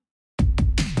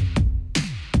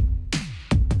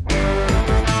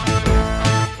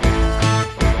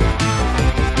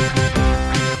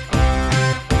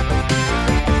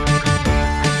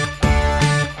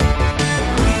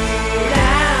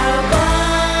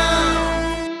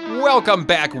Welcome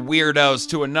back, weirdos,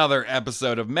 to another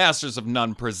episode of Masters of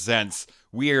None Presents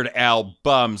Weird Al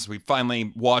Bums. We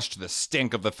finally washed the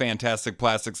stink of the Fantastic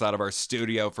Plastics out of our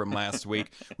studio from last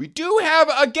week. We do have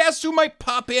a guest who might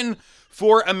pop in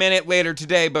for a minute later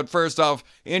today, but first off,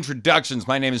 introductions.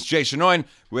 My name is Jay Shanoin.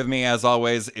 With me, as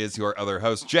always, is your other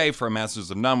host, Jay from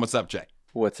Masters of None. What's up, Jay?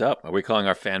 What's up? Are we calling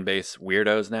our fan base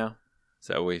weirdos now? Is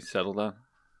that what we settled on?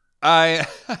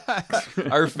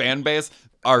 Our fan base,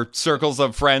 our circles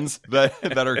of friends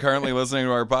that are currently listening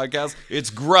to our podcast, it's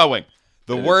growing.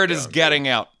 The word is getting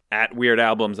out. At Weird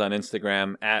Albums on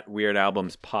Instagram, at Weird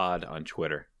Albums Pod on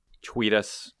Twitter. Tweet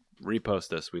us,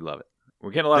 repost us. We love it.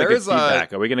 We're getting a lot of good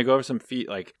feedback. Are we going to go over some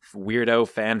weirdo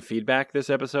fan feedback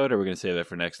this episode, or are we going to save that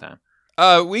for next time?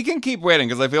 We can keep waiting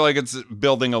because I feel like it's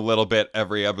building a little bit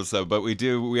every episode, but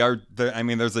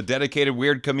there's a dedicated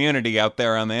weird community out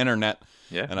there on the internet.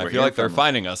 Yeah, and I feel like they're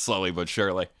finding us slowly but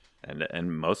surely.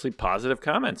 And mostly positive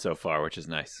comments so far, which is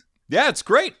nice. Yeah, it's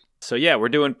great. So yeah, we're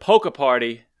doing Polka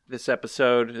Party this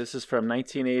episode. This is from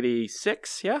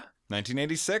 1986, yeah?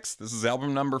 1986. This is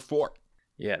album number 4.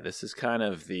 Yeah, this is kind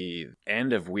of the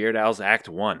end of Weird Al's Act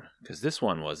 1, because this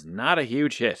one was not a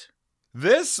huge hit.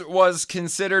 This was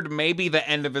considered maybe the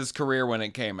end of his career when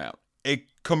it came out. A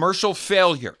commercial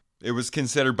failure. It was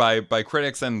considered by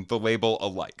critics and the label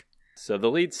alike. So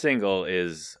the lead single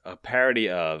is a parody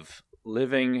of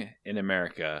Living in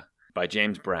America by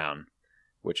James Brown,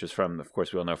 which is from, of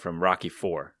course, we all know from Rocky IV.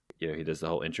 You know, he does the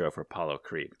whole intro for Apollo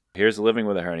Creed. Here's Living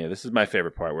with a Hernia. This is my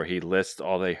favorite part where he lists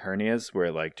all the hernias,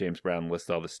 where like James Brown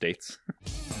lists all the states.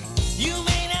 You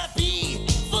may not be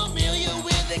familiar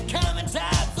with the common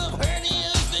types of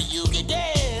hernias that you could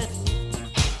get.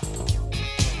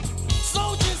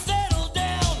 So just settle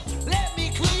down, let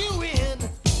me clue you in.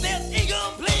 There's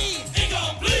incomplete,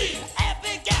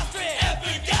 epigastric,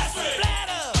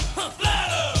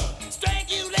 bladder,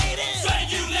 strangulated,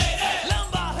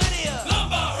 lumbar hernia,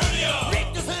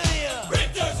 Richter's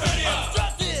hernia,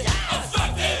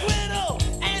 obstructed, widow,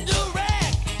 and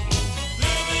direct.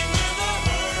 Living with a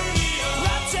hernia,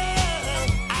 rupture,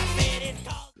 I made it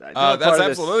called. That's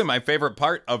absolutely my favorite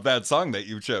part of that song that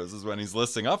you chose, is when he's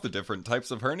listing off the different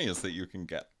types of hernias that you can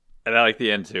get. And I like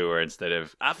the end too, where instead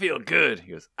of "I feel good,"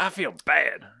 he goes, "I feel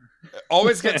bad."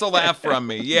 Always gets a laugh from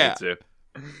me, yeah.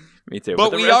 Me too.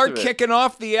 But we are kicking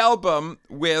off the album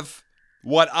with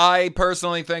what I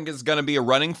personally think is going to be a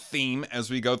running theme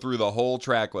as we go through the whole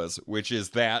track list, which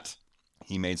is that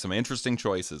he made some interesting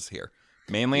choices here,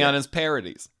 mainly on his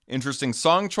parodies. Interesting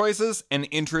song choices and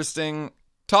interesting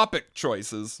topic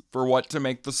choices for what to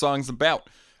make the songs about.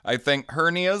 I think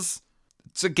hernias,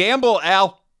 it's a gamble,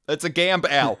 Al. It's a gamble,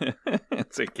 Al.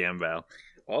 It's a gamble.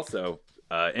 Also,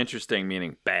 interesting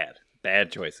meaning bad.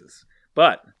 Bad choices.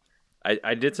 But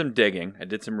I did some digging. I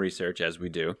did some research, as we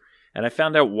do. And I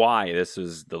found out why this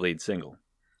was the lead single.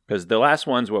 Because the last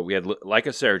one's what we had, Like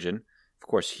a Surgeon. Of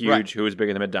course, huge. Right. Who was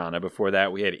bigger than Madonna? Before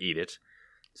that, we had Eat It.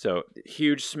 So,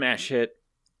 huge smash hit.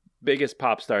 Biggest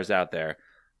pop stars out there.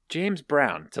 James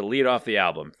Brown to lead off the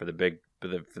album for the big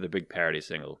parody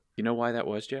single. You know why that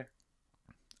was, Jay?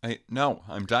 No,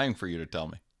 I'm dying for you to tell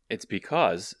me. It's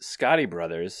because Scotti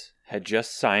Brothers had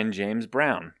just signed James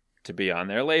Brown to be on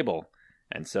their label.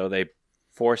 And so they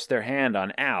forced their hand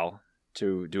on Al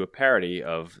to do a parody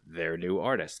of their new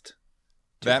artist.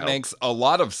 That makes a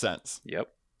lot of sense.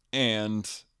 Yep. And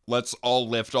let's all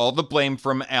lift all the blame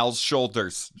from Al's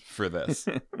shoulders for this.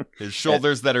 His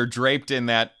shoulders that are draped in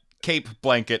that cape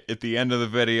blanket at the end of the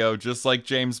video, just like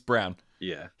James Brown.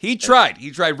 Yeah. He tried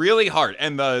really hard.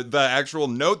 And the actual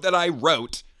note that I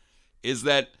wrote is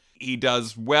that he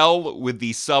does well with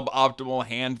the suboptimal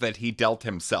hand that he dealt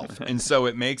himself. And so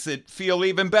it makes it feel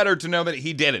even better to know that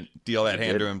he didn't deal that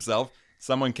hand to himself.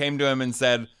 Someone came to him and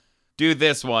said, do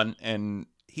this one. And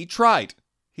he tried.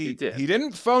 He did. He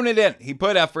didn't phone it in. He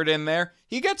put effort in there.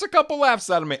 He gets a couple laughs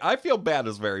out of me. I Feel Bad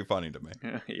is very funny to me.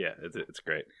 Yeah, it's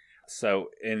great. So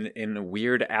in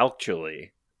Weird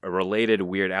Actually, a related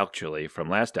Weird Actually from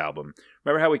last album,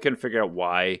 remember how we couldn't figure out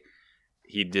why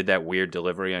he did that weird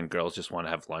delivery on Girls Just Want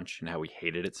to Have Lunch and how we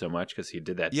hated it so much because he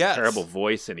did that terrible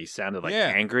voice and he sounded like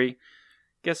angry?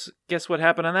 Guess what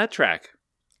happened on that track?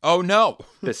 Oh, no.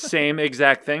 The same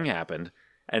exact thing happened.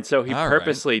 And so he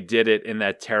purposely did it in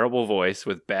that terrible voice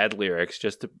with bad lyrics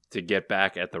just to get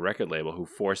back at the record label who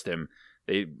forced him.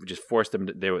 They just forced him.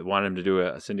 They wanted him to do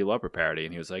a Cyndi Lauper parody.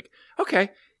 And he was like, okay,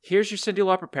 here's your Cyndi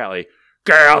Lauper parody.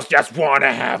 Girls just want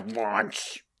to have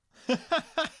lunch.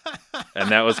 And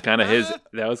that was kind of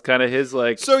his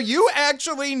like. So you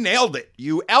actually nailed it.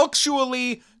 You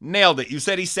actually nailed it. You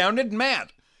said he sounded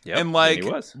mad. Yep, and like, he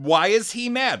was. Why is he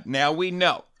mad? Now we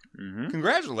know. Mm-hmm.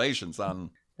 Congratulations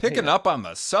on Picking up on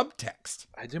the subtext.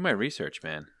 I do my research,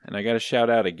 man. And I got to shout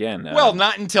out again. Well,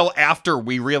 not until after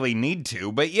we really need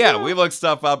to. But yeah, we look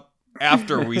stuff up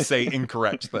after we say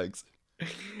incorrect things.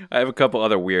 I have a couple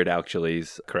other weird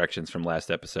actuallys, corrections from last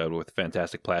episode with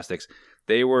Fantastic Plastics.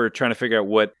 They were trying to figure out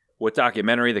what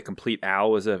documentary The Complete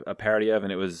Owl was a parody of,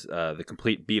 and it was The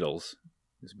Complete Beatles.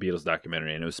 It's a Beatles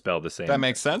documentary, and it was spelled the same. That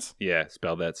makes sense. Yeah,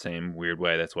 spelled that same weird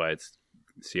way. That's why it's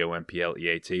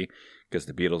Compleat, because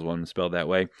the Beatles one was spelled that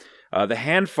way. The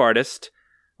hand fartist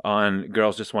on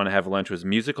Girls Just Want to Have Lunch was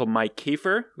musical Mike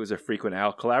Kiefer, who's a frequent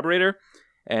Owl collaborator.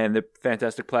 And the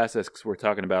Fantastic Plastics we're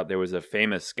talking about, there was a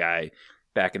famous guy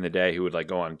back in the day who would like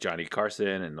go on Johnny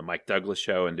Carson and the Mike Douglas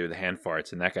show and do the hand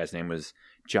farts, and that guy's name was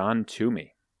John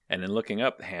Toomey. And in looking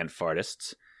up hand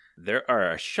fartists, there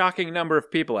are a shocking number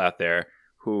of people out there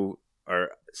who are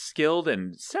skilled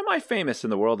and semi-famous in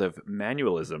the world of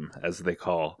manualism, as they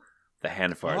call the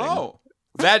hand farting. Oh,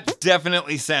 that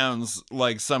definitely sounds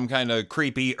like some kind of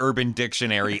creepy Urban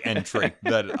Dictionary entry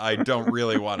that I don't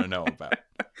really want to know about.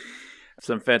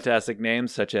 Some fantastic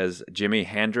names such as Jimi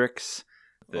Hendrix,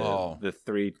 the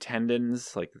three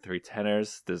tendons, like the three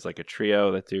tenors. There's like a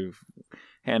trio that do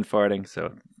hand farting,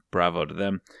 so bravo to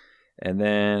them. And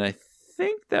then I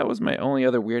think that was my only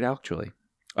other weird actually.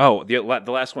 Oh, the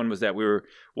last one was that we were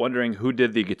wondering who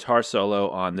did the guitar solo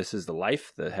on This Is the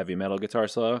Life, the heavy metal guitar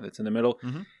solo that's in the middle.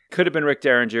 Mm-hmm. Could have been Rick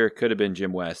Derringer, could have been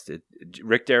Jim West.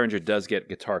 Rick Derringer does get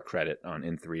guitar credit on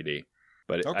In 3D,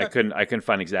 but I couldn't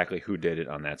find exactly who did it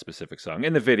on that specific song.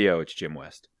 In the video, it's Jim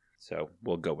West, so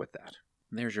we'll go with that.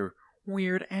 And there's your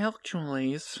weird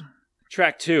actuallys.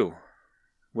 Track 2,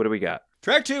 what do we got?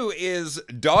 Track 2 is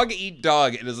Dog Eat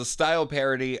Dog. It is a style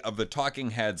parody of the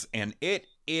Talking Heads, and it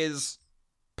is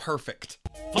perfect.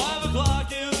 5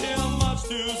 o'clock is here much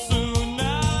too soon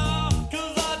now,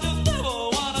 'cause I just never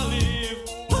wanna leave.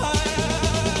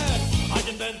 I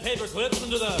can bend paper clips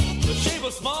into the shape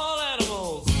of small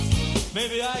animals.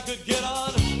 Maybe I could get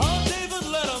on David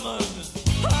Letterman.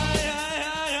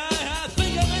 I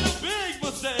think I made a big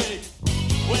mistake.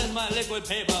 Where's my liquid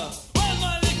paper? Where's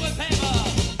my liquid paper?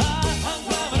 I'm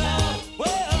climbing out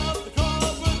way up the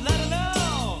corporate ladder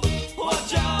now.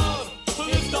 Watch out for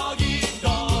this dog-eat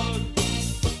dog.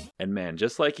 And man,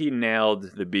 just like he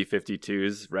nailed the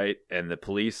B-52s, right, and the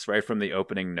police right from the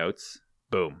opening notes,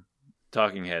 boom,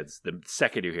 Talking Heads, the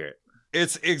second you hear it.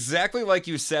 It's exactly like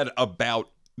you said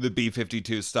about the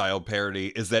B-52 style parody,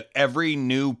 is that every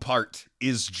new part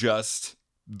is just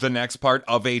the next part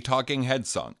of a Talking Head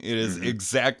song. It is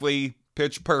exactly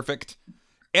pitch perfect.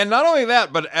 And not only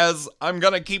that, but as I'm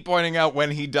going to keep pointing out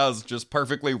when he does just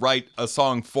perfectly write a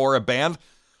song for a band,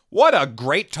 what a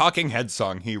great Talking Head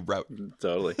song he wrote.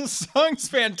 Totally. The song's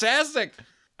fantastic.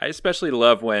 I especially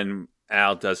love when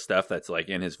Al does stuff that's like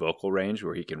in his vocal range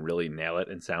where he can really nail it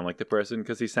and sound like the person,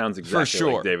 because he sounds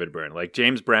exactly like David Byrne. Like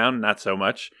James Brown, not so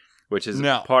much, which is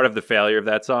part of the failure of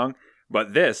that song.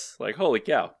 But this, like, holy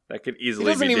cow, that could easily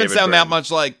be David Byrne. He doesn't even sound that much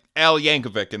like Al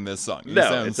Yankovic in this song. He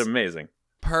no, it's amazing.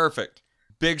 Perfect.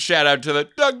 Big shout out to the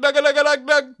Doug, Doug, Doug, Doug,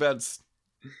 Doug. That's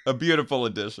a beautiful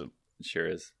addition. It sure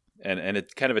is. And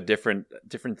it's kind of a different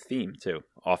theme, too.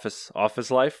 Office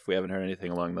life. We haven't heard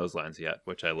anything along those lines yet,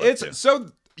 which I love, too.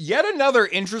 So, yet another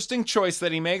interesting choice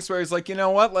that he makes where he's like, you know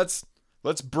what? Let's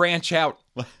branch out.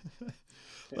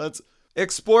 Let's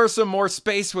explore some more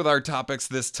space with our topics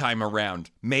this time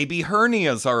around. Maybe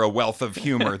hernias are a wealth of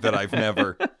humor that I've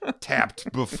never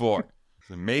tapped before.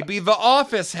 Maybe The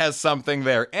Office has something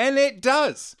there, and it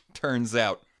does, turns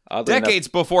out. Decades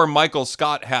before Michael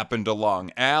Scott happened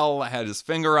along, Al had his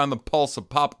finger on the pulse of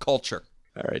pop culture.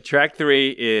 All right, track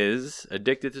 3 is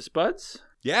Addicted to Spuds.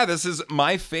 Yeah, this is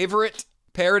my favorite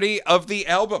parody of the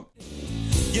album.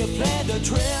 You planned a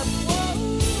trip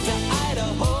to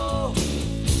Idaho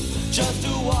just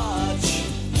to watch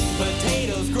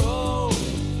potatoes grow.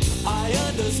 I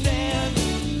understand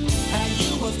how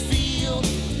you must feel.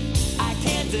 I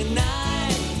can't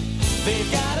deny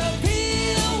they've got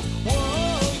appeal.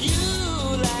 Whoa,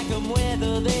 you like them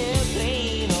whether they're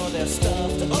plain or they're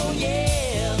stuffed. Oh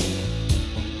yeah.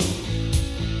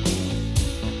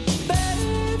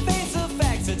 But face the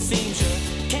facts, it seems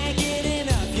you can't get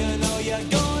enough. You know you're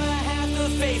gonna have to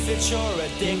face it. You're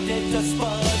addicted to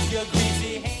spuds, your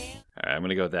greasy hand. All right, I'm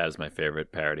gonna go with that as my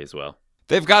favorite parody as well.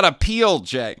 They've got appeal,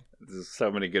 Jay. There's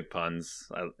so many good puns.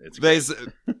 It's great. There's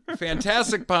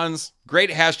fantastic puns. Great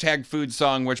hashtag food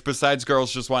song, which besides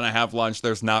Girls Just Want to Have Lunch,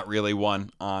 there's not really one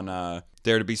on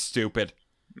Dare to Be Stupid.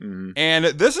 Mm-hmm. And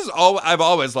this is I've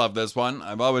always loved this one.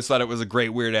 I've always thought it was a great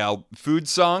Weird Al food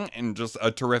song and just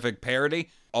a terrific parody.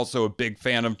 Also a big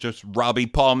fan of just Robbie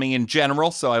Palmy in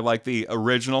general, so I like the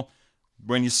original.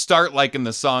 when you start liking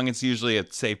the song, it's usually a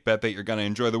safe bet that you're going to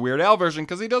enjoy the Weird Al version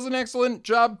because he does an excellent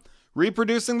job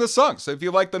reproducing the song. So if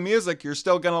you like the music, you're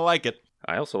still going to like it.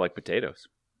 I also like potatoes.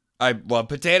 I love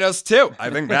potatoes too. I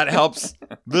think that helps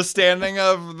the standing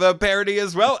of the parody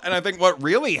as well. And I think what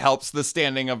really helps the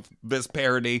standing of this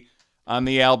parody on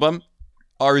the album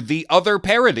are the other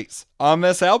parodies on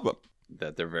this album.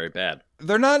 That they're very bad.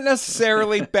 They're not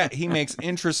necessarily bad. He makes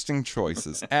interesting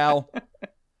choices. Al,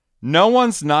 no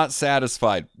one's not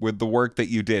satisfied with the work that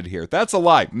you did here. That's a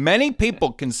lie. Many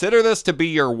people consider this to be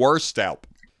your worst album.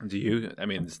 Do you? I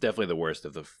mean, it's definitely the worst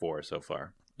of the 4 so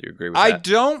far. Do you agree with I that?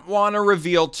 don't want to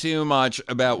reveal too much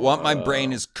about what my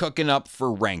brain is cooking up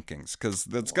for rankings, because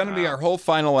that's going to be our whole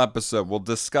final episode. We'll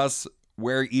discuss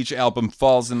where each album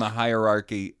falls in the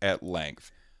hierarchy at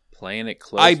length. Playing it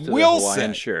close to the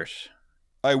Hawaiian shirt.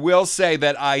 I will say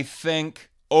that I think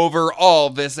overall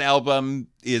this album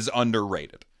is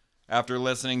underrated. After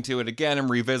listening to it again and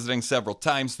revisiting several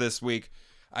times this week,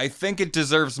 I think it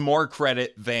deserves more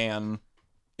credit than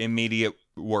immediate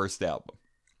worst album.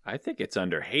 I think it's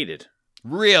underhated.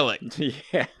 Really?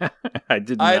 Yeah. I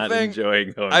did not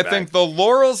enjoy going back. I think the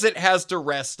laurels it has to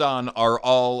rest on are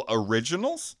all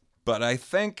originals, but I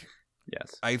think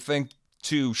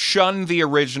to shun the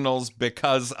originals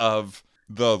because of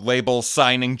the label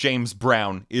signing James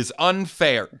Brown is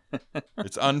unfair.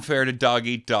 It's unfair to Dog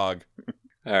Eat Dog.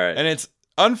 All right. And it's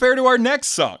unfair to our next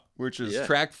song, which is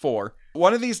track 4.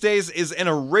 One of these days is an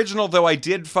original, though I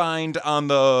did find on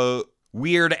the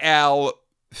Weird Al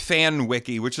fan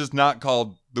wiki, which is not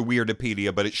called the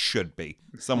Weirdopedia, but it should be.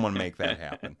 Someone make that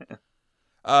happen.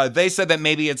 They said that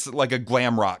maybe it's like a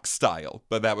glam rock style,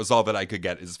 but that was all that I could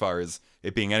get as far as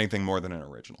it being anything more than an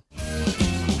original.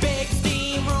 Big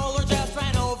steamroller just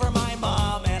ran over my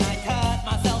mom, and I cut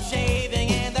myself shaving,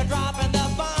 and they're dropping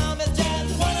the bomb. It's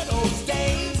just one of those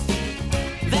days.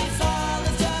 That's all,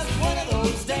 it's just one of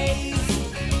those days.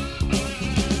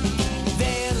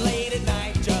 Then late at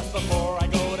night, just before I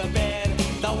go to bed,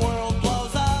 the world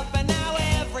blows up, and now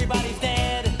everybody's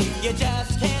dead. You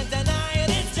just can't deny it,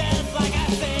 it's just like I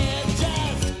said.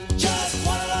 Just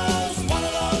one of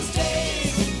those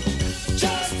days.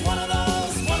 Just one of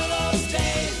those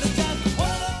days. It's just one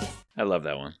of those. I love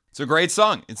that one. It's a great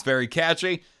song. It's very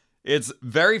catchy. It's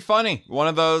very funny. One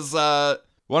of those ...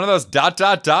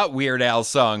 Weird Al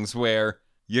songs where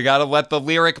you got to let the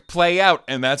lyric play out,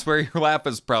 and that's where your laugh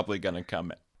is probably going to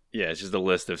come in. Yeah, it's just a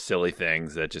list of silly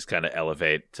things that just kind of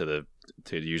elevate to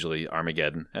usually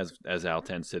Armageddon, as Al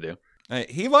tends to do.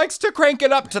 He likes to crank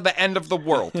it up to the end of the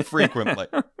world frequently.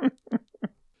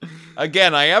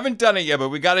 Again, I haven't done it yet, but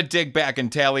we got to dig back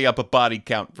and tally up a body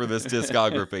count for this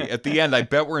discography. At the end, I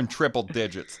bet we're in triple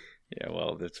digits. Yeah,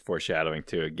 well, that's foreshadowing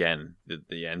too. Again,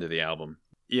 the end of the album.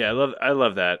 Yeah, I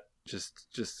love that.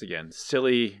 Just again,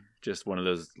 silly. Just one of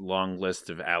those long lists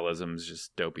of Alisms,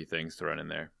 just dopey things thrown in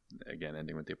there. Again,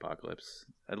 ending with the apocalypse.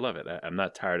 I love it. I'm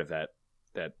not tired of that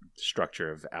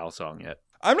structure of Al song yet.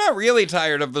 I'm not really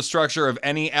tired of the structure of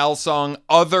any Al song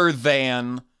other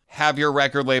than have your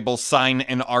record label sign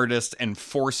an artist and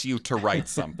force you to write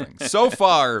something. So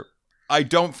far, I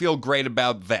don't feel great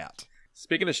about that.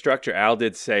 Speaking of structure, Al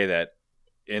did say that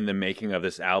in the making of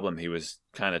this album, he was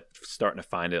kind of starting to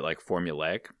find it like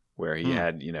formulaic, where he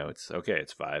had,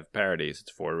 it's 5 parodies,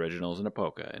 it's 4 originals and a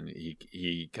polka. And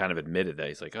he kind of admitted that.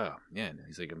 He's like, oh, yeah.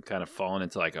 He's like, I'm kind of falling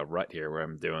into like a rut here where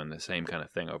I'm doing the same kind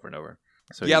of thing over and over.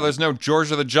 So yeah, there's no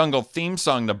George of the Jungle theme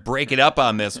song to break it up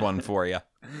on this one for you.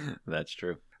 That's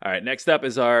true. All right, next up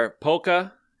is our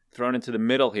polka, thrown into the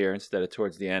middle here instead of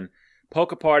towards the end.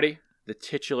 Polka Party, the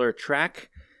titular track.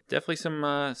 Definitely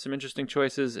some interesting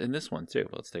choices in this one, too.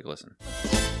 Let's take a listen.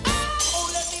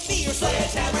 Oh, let me be your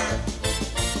sledgehammer.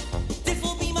 This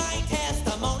will be my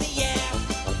testimony, yeah.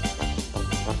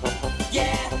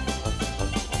 Yeah.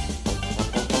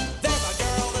 There's a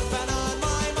girl that's been on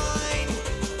my mind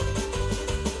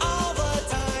all the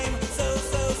time. So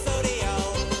do you.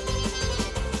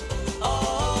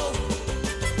 Oh.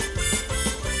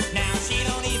 Now she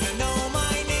don't even know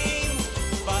my name,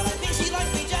 but I think she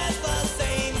likes me just the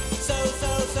same. So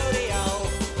do you.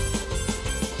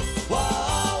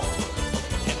 Whoa.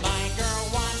 And my girl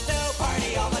wants to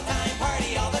party all the time,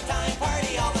 party all the time,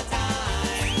 party all the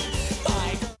time.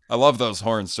 My girl. I love those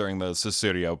horns during the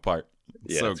Susudio part.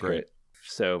 It's so that's great.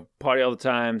 So, Party All the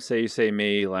Time, Say You Say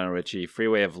Me, Lionel Richie,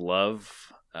 Freeway of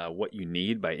Love, What You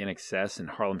Need by In Excess, and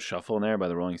Harlem Shuffle in there by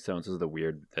the Rolling Stones. This is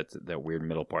that's that weird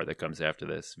middle part that comes after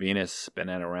this. Venus,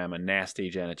 Bananarama, Nasty,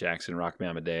 Janet Jackson, Rock Me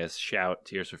Amadeus, Shout,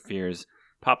 Tears for Fears,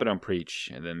 Pop It On Preach,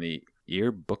 and then the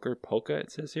Ear Booker Polka,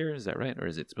 it says here. Is that right? Or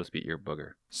is it supposed to be Ear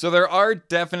Booger? So there are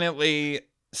definitely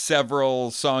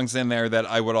several songs in there that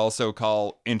I would also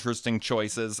call interesting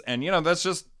choices. And, that's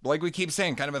just, like we keep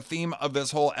saying, kind of a theme of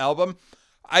this whole album.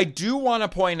 I do want to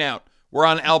point out, we're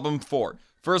on album 4.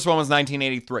 First one was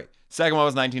 1983. Second one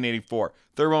was 1984.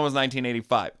 Third one was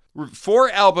 1985.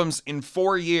 4 albums in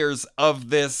 4 years of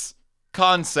this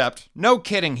concept. No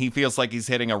kidding, he feels like he's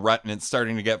hitting a rut and it's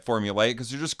starting to get formulaic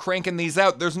because you're just cranking these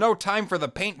out. There's no time for the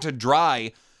paint to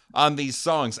dry on these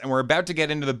songs, and we're about to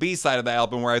get into the B-side of the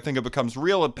album where I think it becomes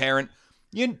real apparent.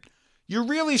 You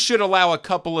really should allow a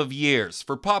couple of years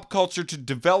for pop culture to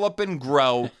develop and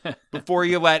grow before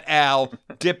you let Al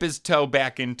dip his toe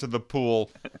back into the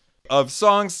pool of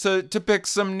songs to pick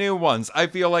some new ones. I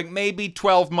feel like maybe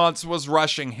 12 months was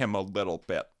rushing him a little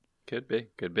bit. Could be.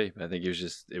 I think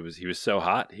he was so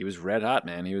hot. He was red hot,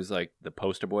 man. He was like the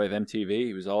poster boy of MTV.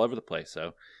 He was all over the place.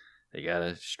 So they got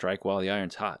to strike while the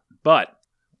iron's hot. But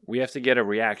we have to get a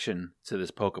reaction to this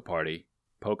polka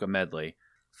medley,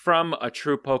 from a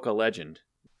true polka legend.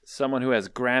 Someone who has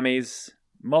Grammys,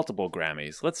 multiple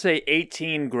Grammys. Let's say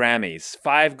 18 Grammys,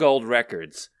 5 gold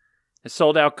records. Has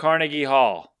sold out Carnegie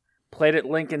Hall. Played at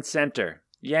Lincoln Center.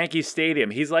 Yankee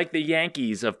Stadium. He's like the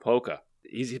Yankees of polka.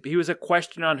 He was a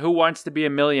question on Who Wants to Be a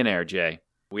Millionaire, Jay.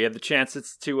 We had the chance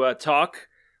to talk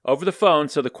over the phone,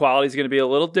 so the quality's going to be a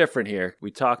little different here.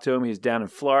 We talked to him. He's down in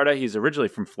Florida. He's originally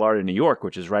from Florida, New York,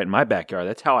 which is right in my backyard.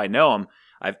 That's how I know him.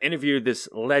 I've interviewed this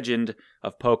legend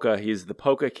of polka. He's the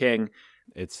polka king.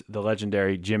 It's the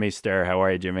legendary Jimmy Sturr. How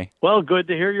are you, Jimmy? Well, good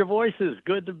to hear your voices.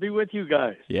 Good to be with you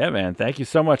guys. Yeah, man. Thank you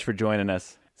so much for joining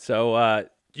us. So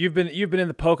you've been in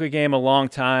the polka game a long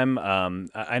time.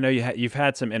 I know you've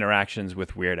had some interactions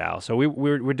with Weird Al. So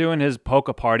we're doing his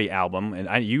Polka Party album,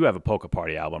 and you have a Polka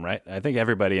Party album, right? I think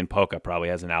everybody in polka probably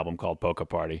has an album called Polka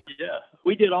Party. Yeah,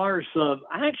 we did ours.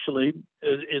 Actually,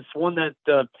 it's one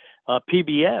that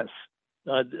PBS.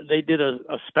 They did a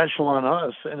special on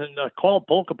us, and called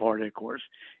Polka Party, of course.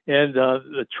 And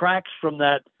the tracks from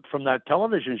that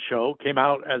television show came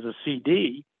out as a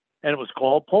CD, and it was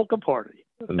called Polka Party.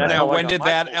 Now, when did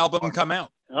that album come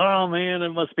out? Oh man, it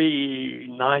must be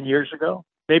 9 years ago,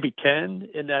 maybe 10,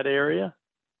 in that area.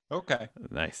 Okay,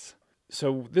 nice.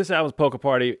 So this album's Polka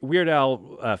Party. Weird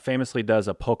Al famously does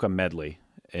a polka medley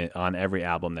on every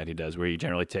album that he does, where he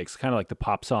generally takes kind of like the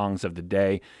pop songs of the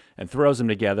day and throws them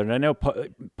together. And I know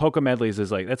polka medleys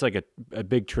is that's like a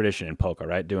big tradition in polka,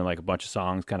 right? Doing like a bunch of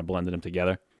songs, kind of blending them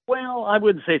together. Well, I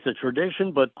wouldn't say it's a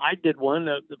tradition, but I did one.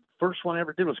 The first one I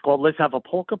ever did was called Let's Have a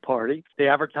Polka Party. They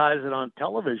advertised it on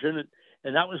television,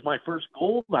 and that was my first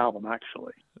gold album,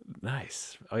 actually.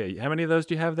 Nice. Oh, yeah. How many of those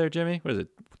do you have there, Jimmy? Was it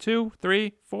 2,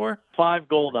 3, 4? 5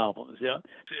 gold albums, yeah.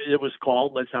 It was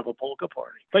called Let's Have a Polka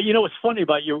Party. But, what's funny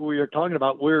about you, we were talking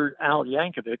about Weird Al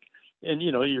Yankovic, and,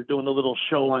 you're doing a little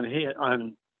show on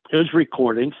his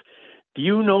recordings. Do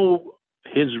you know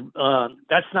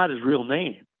that's not his real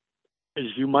name, as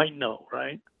you might know,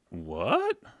 right?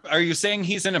 What? Are you saying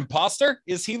he's an imposter?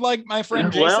 Is he like my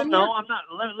friend Jason? Well, no, I'm not.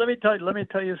 Let me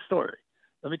tell you a story.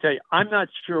 Let me tell you, I'm not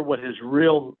sure what his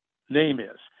real name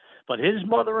is, but his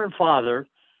mother and father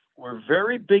were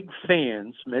very big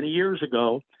fans many years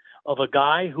ago of a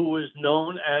guy who was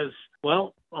known as,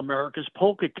 America's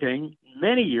Polka King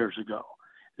many years ago.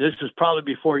 This is probably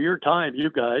before your time, you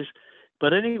guys.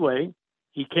 But anyway,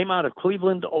 he came out of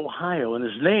Cleveland, Ohio, and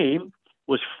his name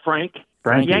was Frank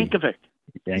Yankovic.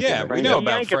 Yeah, we know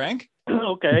about Frank.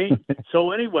 Okay.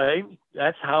 So anyway,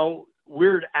 that's how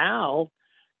Weird Al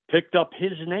picked up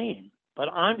his name. But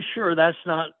I'm sure that's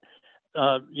not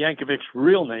Yankovic's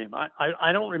real name.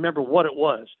 I don't remember what it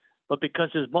was. But because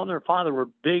his mother and father were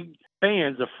big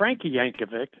fans of Frankie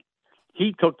Yankovic,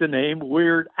 he took the name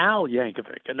Weird Al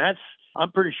Yankovic. And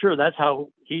I'm pretty sure that's how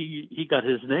he got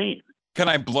his name. Can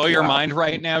I blow your mind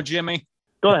right now, Jimmy?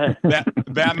 Go ahead.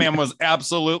 That man was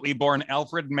absolutely born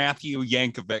Alfred Matthew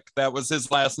Yankovic. That was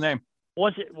his last name.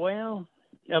 Was it? Well,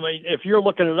 I mean, if you're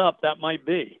looking it up, that might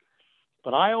be.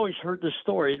 But I always heard the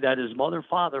story that his mother and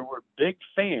father were big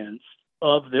fans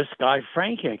of this guy,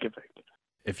 Frank Yankovic.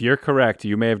 If you're correct,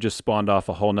 you may have just spawned off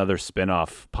a whole nother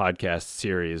spin-off podcast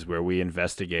series where we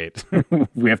investigate.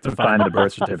 We have to find the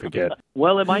birth certificate.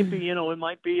 Well, it might be, in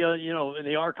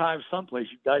the archives someplace.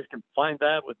 You guys can find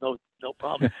that with no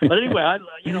problem. But anyway,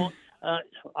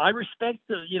 I respect,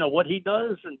 what he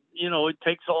does. And, it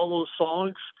takes all those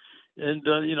songs and,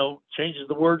 changes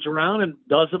the words around and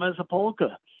does them as a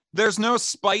polka. There's no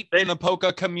spite in the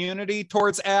polka community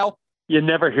towards Al? You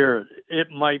never hear it.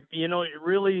 It might, it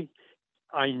really...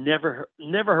 I never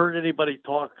heard anybody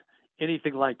talk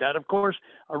anything like that. Of course,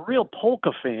 a real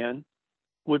polka fan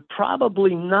would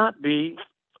probably not be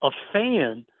a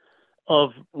fan of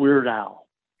Weird Al.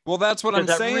 Well, that's what I'm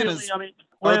saying really, is, I mean,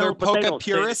 are there but they polka don't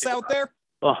say purists anything out about it. there?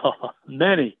 Oh,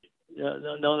 many.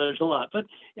 No, there's a lot. But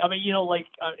I mean, like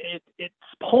it's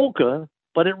polka,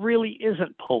 but it really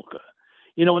isn't polka.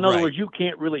 In other Right. words, you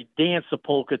can't really dance a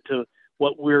polka to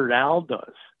what Weird Al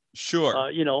does. Sure.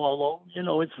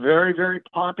 Although it's very, very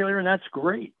popular, and that's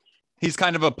great. He's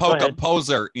kind of a Go polka ahead.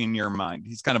 poser in your mind.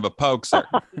 He's kind of a pokester.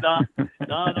 No,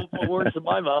 don't put words in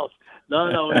my mouth.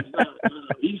 No, he's not.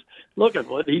 No. Look at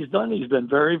what he's done. He's been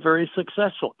very, very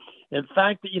successful. In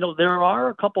fact, there are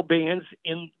a couple bands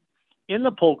in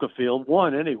the polka field,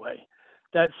 one anyway,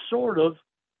 that sort of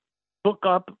took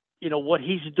up, what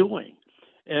he's doing,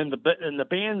 and the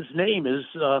band's name is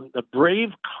the Brave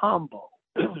Combo.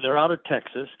 They're out of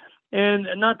Texas, and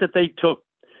not that they took,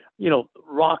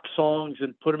 rock songs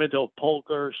and put them into a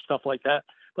polka or stuff like that,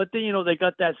 but they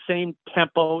got that same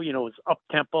tempo, it's up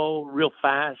tempo, real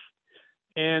fast,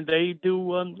 and they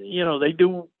do, they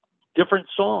do different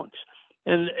songs,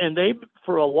 and they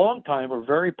for a long time were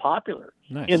very popular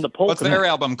in the polka. What's their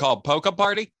album called? Polka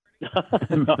Party?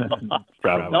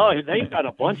 Probably. No, they got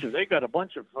a bunch of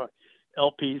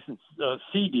LPs and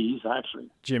CDs actually.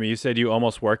 Jimmy, you said you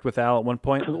almost worked with Al at one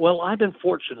point. Well, I've been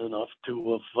fortunate enough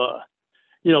to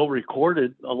have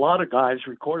recorded a lot of guys.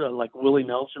 Recorded like Willie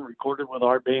Nelson recorded with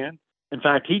our band. In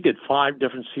fact, he did 5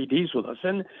 different CDs with us,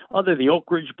 and the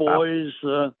Oak Ridge Boys,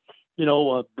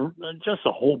 just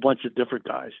a whole bunch of different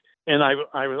guys. And I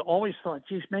always thought,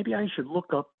 geez, maybe I should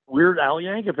look up Weird Al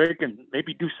Yankovic and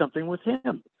maybe do something with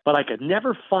him. But I could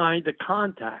never find the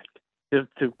contact to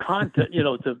contact,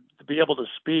 to be able to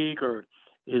speak, or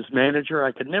his manager.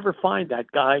 I could never find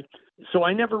that guy, so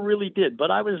I never really did.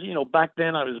 But I was, back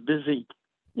then I was busy,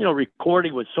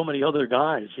 recording with so many other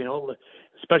guys,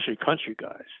 especially country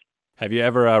guys. Have you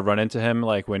ever run into him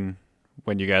like when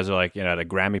you guys are like at a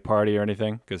Grammy party or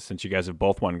anything? Because since you guys have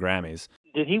both won Grammys.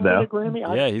 Did he win a Grammy?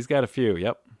 Yeah, he's got a few.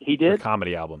 Yep, he did. For a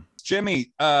comedy album.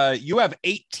 Jimmy, you have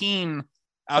 18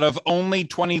 out of only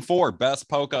 24 Best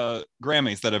Polka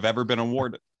Grammys that have ever been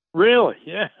awarded. Really?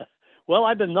 Yeah. Well,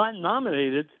 I've been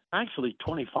nominated actually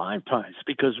 25 times,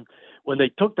 because when they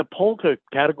took the polka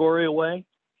category away,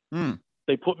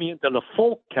 they put me into the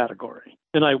folk category,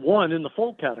 and I won in the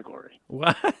folk category.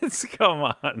 What? Come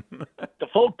on. The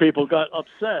folk people got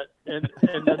upset, and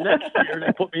the next year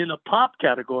they put me in the pop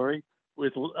category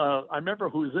with I remember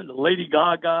who was in it, Lady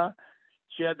Gaga.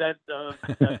 She had that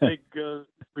big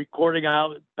recording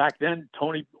out back then,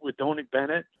 Tony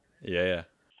Bennett. Yeah.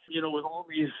 With all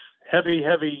these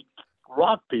heavy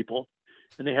rock people,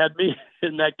 and they had me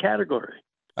in that category.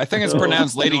 I think it's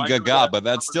pronounced Lady Gaga, but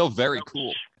that's still very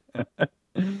cool.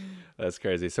 That's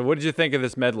crazy. So what did you think of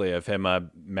this medley of him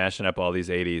mashing up all these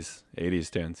 80s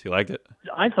tunes? You liked it?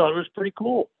 I thought it was pretty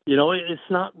cool. It's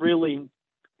not really,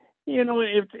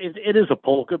 it is a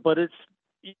polka, but it's,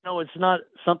 it's not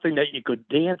something that you could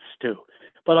dance to.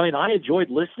 But I mean, I enjoyed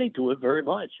listening to it very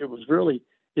much. It was really,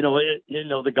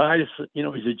 the guy's, he's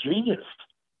a genius.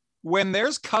 When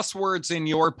there's cuss words in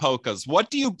your polkas, what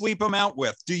do you bleep them out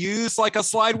with? Do you use like a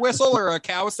slide whistle or a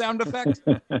cow sound effect?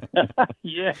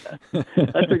 Yeah,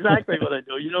 that's exactly what I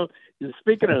do.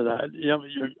 Speaking of that,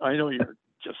 I know you're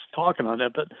just talking on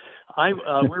that, but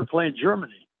we were playing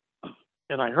Germany,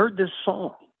 and I heard this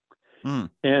song,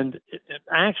 and it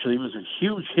actually was a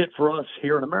huge hit for us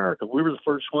here in America. We were the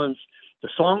first ones. The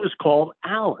song was called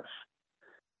Alice.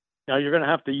 Now you're going to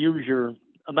have to use your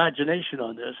imagination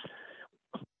on this.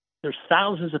 There's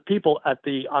thousands of people at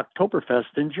the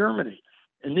Oktoberfest in Germany,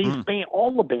 and these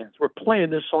all the bands were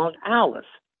playing this song Alice.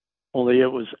 Only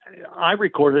I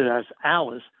recorded it as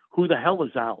Alice. Who the hell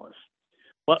is Alice?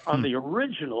 But on the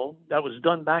original that was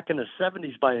done back in the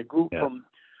 70s by a group from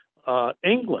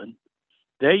England,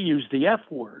 they used the F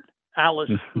word,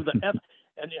 Alice. Who the F?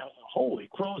 And holy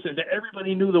crows! And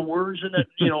everybody knew the words in it.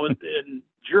 In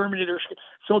Germany,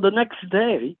 so the next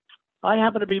day, I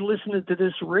happened to be listening to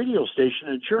this radio station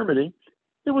in Germany.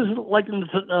 It was like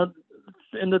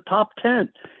in the top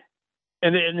 10.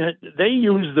 And they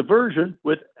used the version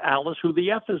with Alice, who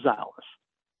the F is Alice.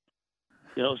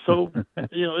 So,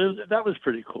 that was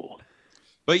pretty cool.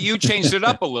 But you changed it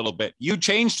up a little bit. You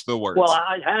changed the words. Well,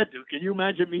 I had to. Can you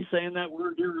imagine me saying that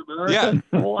word here in America?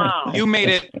 Yeah. Wow. You made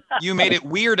it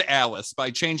Weird Alice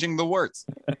by changing the words.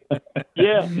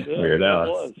 Yeah. Weird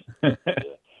Alice.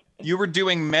 You were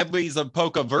doing medleys of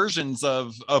polka versions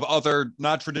of other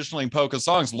not traditionally polka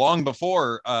songs long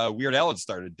before Weird Al had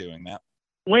started doing that.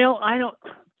 Well, I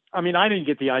didn't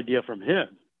get the idea from him.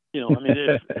 No,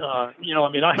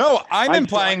 I'm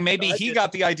implying maybe he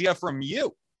got the idea from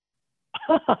you.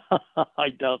 I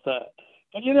doubt that.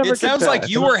 But you never It sounds could like tell.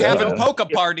 you were having so. polka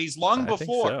parties long I think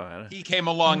before so. he came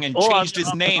along and Oh, changed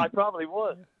his name. I probably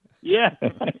was. Yeah,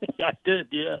 I did.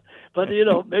 Yeah, but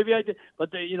maybe I did.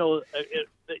 But they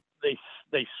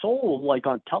sold like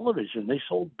on television. They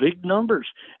sold big numbers.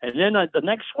 And then the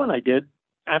next one I did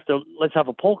after Let's Have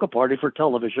a Polka Party for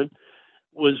television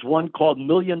was one called $1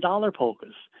 Million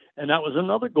Polkas, and that was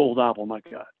another gold album I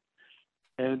got.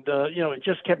 And it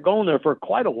just kept going there for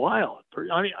quite a while.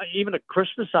 Even a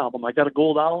Christmas album, I got a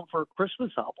gold album for a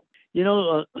Christmas album.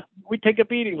 We take a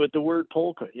beating with the word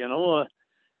polka.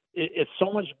 It's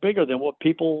so much bigger than what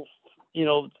people,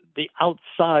 the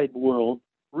outside world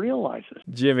realizes.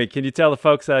 Jimmy, can you tell the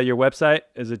folks your website?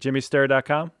 Is it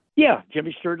jimmysturr.com? Yeah,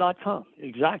 jimmysturr.com.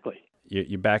 Exactly.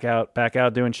 You back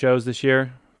out doing shows this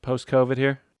year, post-COVID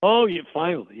here? Oh,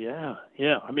 finally, yeah.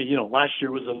 I mean, last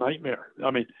year was a nightmare. I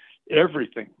mean,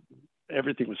 everything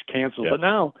was canceled. Yeah. But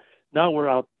now we're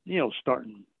out,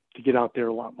 starting to get out there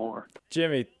a lot more.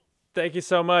 Jimmy, thank you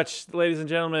so much, ladies and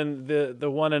gentlemen. The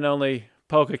one and only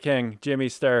Polka King, Jimmy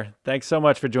Sturr. Thanks so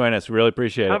much for joining us. We really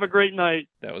appreciate it. Have a great night.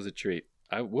 That was a treat.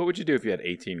 What would you do if you had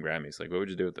 18 Grammys? Like, what would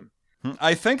you do with them?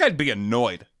 I think I'd be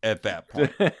annoyed at that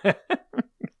point.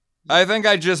 I think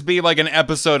I'd just be like an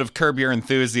episode of Curb Your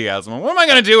Enthusiasm. What am I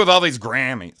going to do with all these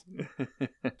Grammys?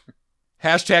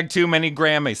 Hashtag too many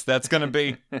Grammys. That's going to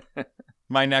be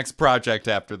my next project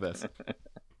after this.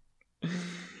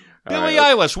 Billie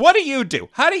Eilish, what do you do?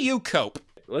 How do you cope?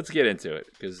 Let's get into it,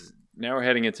 because now we're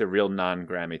heading into real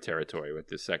non-Grammy territory with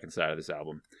the second side of this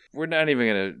album. We're not even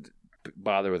going to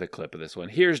bother with a clip of this one.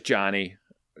 Here's Johnny,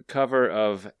 a cover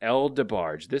of El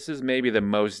DeBarge. This is maybe the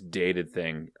most dated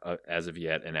thing as of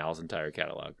yet in Al's entire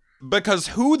catalog. Because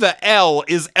who the L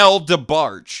is El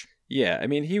DeBarge? Yeah, I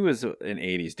mean, he was an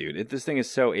 80s dude. This thing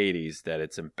is so 80s that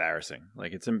it's embarrassing.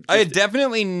 Like, I had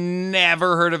definitely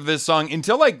never heard of this song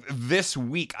until like this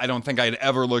week. I don't think I'd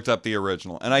ever looked up the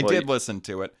original, and I did listen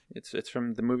to it. It's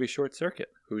from the movie Short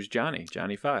Circuit. Who's Johnny?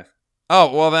 Johnny 5.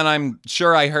 Oh, well then I'm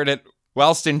sure I heard it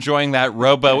whilst enjoying that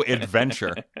Robo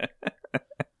Adventure.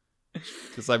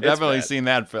 Because I've definitely seen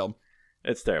that film.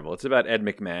 It's terrible. It's about Ed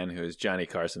McMahon, who is Johnny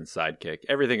Carson's sidekick.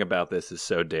 Everything about this is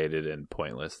so dated and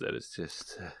pointless that it's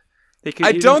just...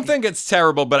 I don't think it's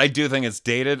terrible, but I do think it's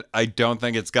dated. I don't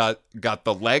think it's got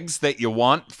the legs that you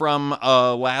want from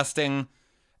a lasting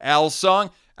Al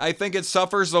song. I think it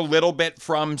suffers a little bit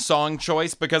from song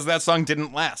choice because that song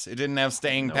didn't last. It didn't have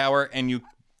staying power, and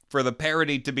for the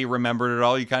parody to be remembered at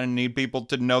all, you kind of need people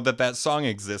to know that song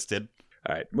existed.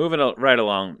 All right, moving right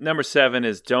along. Number 7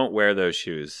 is Don't Wear Those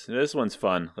Shoes. This one's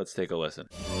fun. Let's take a listen.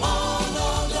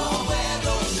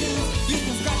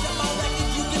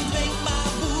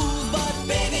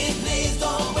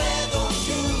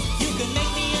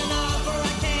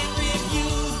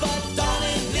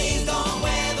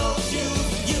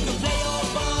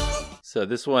 So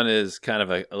this one is kind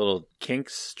of a little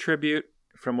Kinks tribute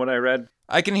from what I read.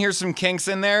 I can hear some Kinks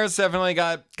in there. It's definitely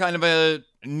got kind of a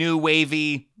new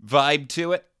wavy vibe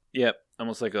to it. Yep,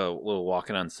 almost like a little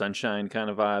Walking on Sunshine kind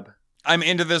of vibe. I'm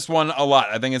into this one a lot.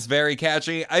 I think it's very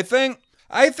catchy. I think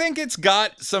it's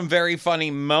got some very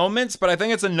funny moments, but I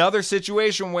think it's another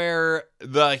situation where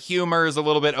the humor is a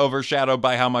little bit overshadowed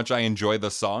by how much I enjoy the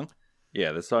song.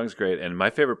 Yeah, the song's great, and my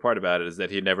favorite part about it is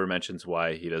that he never mentions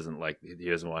why he doesn't want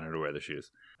her to wear the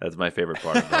shoes. That's my favorite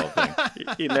part of the whole thing.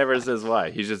 He never says why.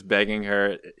 He's just begging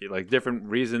her, like different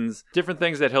reasons, different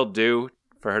things that he'll do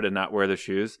for her to not wear the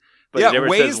shoes. But he never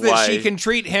ways says that why. she can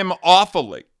treat him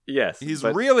awfully. Yes, he's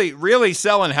really, really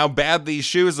selling how bad these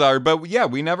shoes are. But yeah,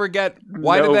 we never get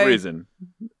why do they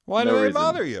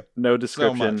bother you? No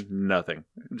description, nothing.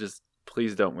 Just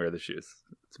please don't wear the shoes.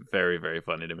 It's very, very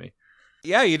funny to me.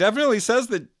 Yeah, he definitely says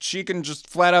that she can just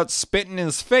flat out spit in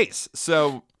his face.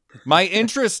 So my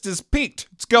interest is piqued.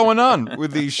 What's going on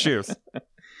with these shoes? I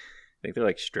think they're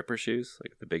like stripper shoes,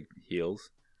 like the big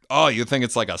heels. Oh, you think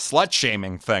it's like a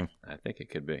slut-shaming thing? I think it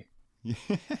could be.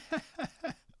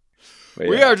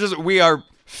 We are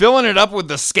filling it up with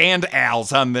the scanned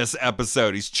Als on this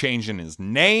episode. He's changing his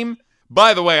name.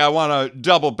 By the way, I want to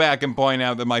double back and point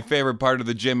out that my favorite part of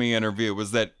the Jimmy interview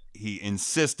was that he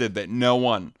insisted that no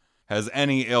one has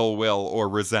any ill will or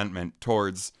resentment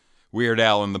towards Weird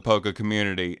Al in the polka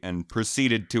community, and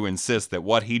proceeded to insist that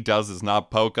what he does is not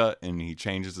polka, and he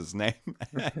changes his name.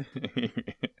 You're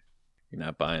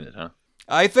not buying it, huh?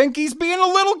 I think he's being a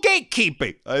little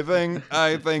gatekeepy.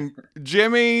 I think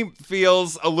Jimmy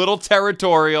feels a little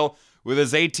territorial with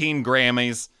his 18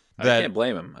 Grammys. I can't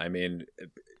blame him. I mean,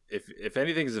 if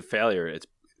anything's a failure,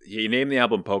 he named the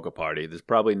album Polka Party. There's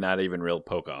probably not even real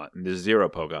polka on it. There's zero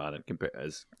polka on it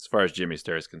as far as Jimmy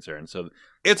Sturr is concerned. So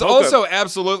it's also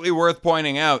absolutely worth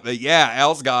pointing out that, yeah,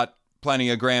 Al's got plenty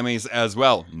of Grammys as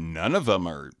well. None of them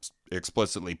are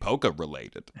explicitly polka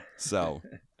related. So,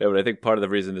 Yeah, but I think part of the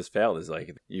reason this failed is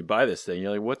like you buy this thing,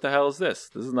 you're like, what the hell is this?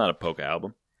 This is not a polka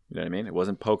album. You know what I mean? It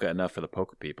wasn't polka enough for the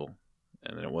polka people,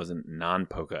 and then it wasn't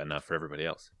non-polka enough for everybody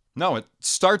else. no, it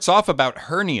starts off about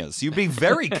hernias. You'd be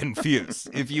very confused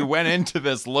if you went into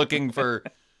this looking for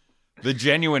the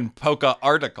genuine polka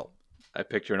article. I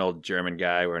picture an old German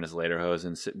guy wearing his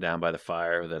lederhosen sitting down by the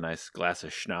fire with a nice glass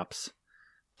of schnapps.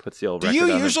 Puts the old Do record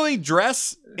you on usually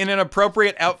dress in an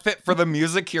appropriate outfit for the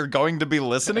music you're going to be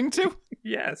listening to?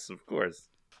 Yes, of course.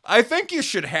 I think you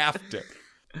should have to.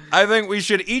 I think we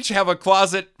should each have a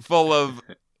closet full of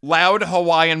loud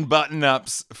Hawaiian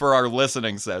button-ups for our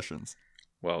listening sessions.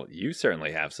 Well, you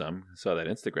certainly have some. I saw that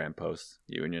Instagram post.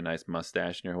 You and your nice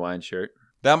mustache and your Hawaiian shirt.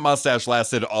 That mustache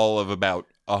lasted all of about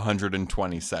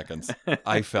 120 seconds.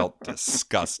 I felt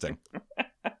disgusting.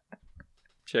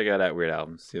 Check out that weird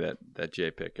album. See that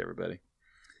J-pick, everybody.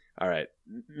 All right.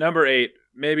 Number 8,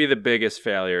 maybe the biggest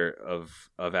failure of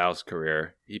Al's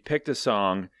career. He picked a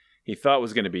song he thought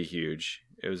was going to be huge.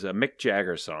 It was a Mick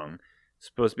Jagger song. It's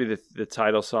supposed to be the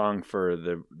title song for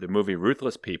the movie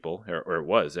Ruthless People, or it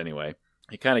was anyway.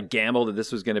 He kind of gambled that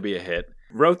this was going to be a hit.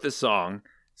 Wrote the song.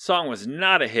 Song was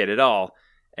not a hit at all.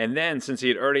 And then, since he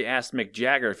had already asked Mick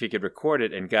Jagger if he could record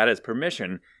it and got his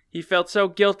permission, he felt so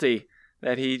guilty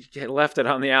that he left it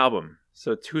on the album.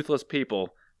 So Toothless People,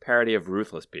 parody of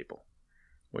Ruthless People,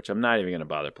 which I'm not even going to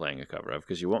bother playing a cover of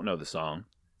because you won't know the song.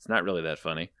 It's not really that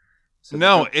funny. So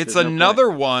No, it's another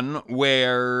one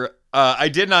where I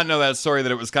did not know that story,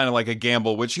 that it was kind of like a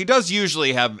gamble, which he does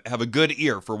usually have a good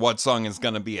ear for what song is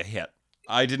going to be a hit.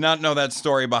 I did not know that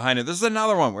story behind it. This is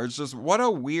another one where it's just, what a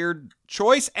weird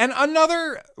choice, and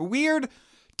another weird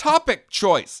topic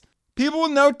choice. People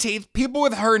with no teeth, people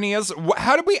with hernias.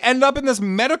 How did we end up in this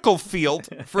medical field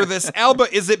for this album?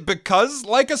 Is it because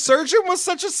Like a Surgeon was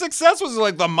such a success? Was it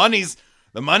like the money's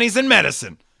in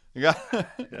medicine?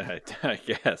 I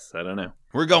guess. I don't know.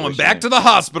 We're going back to the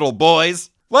hospital,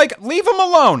 boys. Like, leave them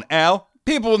alone, Al.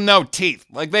 People with no teeth.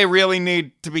 Like, they really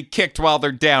need to be kicked while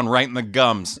they're down right in the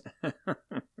gums.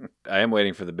 I am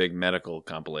waiting for the big medical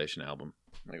compilation album.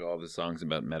 Like all the songs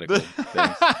about medical things. Is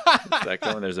that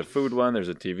going? There's a food one. There's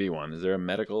a TV one. Is there a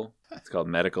medical? It's called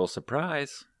Medical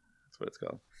Surprise. That's what it's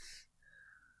called.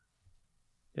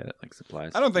 Get it? Like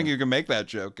supplies. I don't think you can make that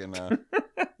joke in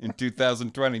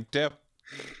 2022.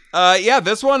 Yeah,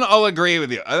 this one I'll agree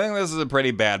with you. I think this is a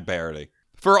pretty bad parody.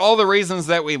 For all the reasons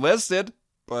that we listed,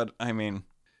 but I mean,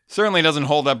 certainly doesn't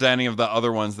hold up to any of the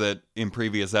other ones that in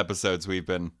previous episodes we've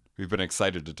been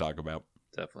excited to talk about.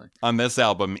 Definitely. On this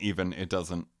album, even, it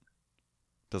doesn't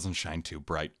shine too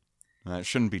bright. It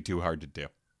shouldn't be too hard to do.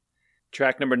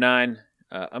 Track number 9.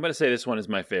 I'm going to say this one is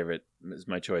my favorite. Is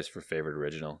my choice for favorite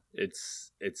original.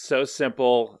 It's so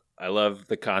simple. I love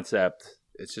the concept.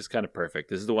 It's just kind of perfect.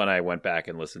 This is the one I went back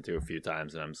and listened to a few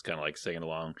times, and I'm just kind of like singing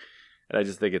along. And I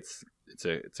just think it's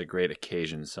a great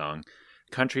occasion song.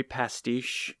 Country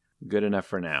pastiche, Good Enough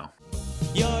for Now.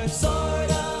 You're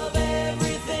sort of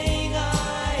everything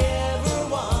I ever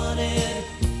wanted.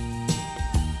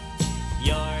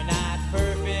 You're not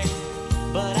perfect,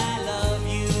 but I love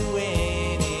you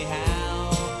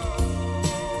anyhow.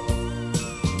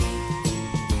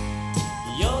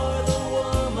 You're the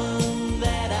woman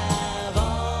that I've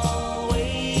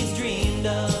always dreamed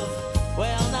of.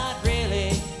 Well, not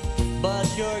really, but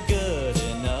you're good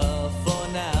enough for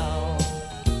now.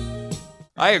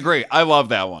 I agree. I love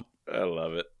that one. I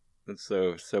love it. It's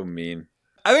so mean.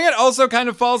 I think it also kind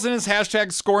of falls in his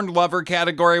hashtag scorned lover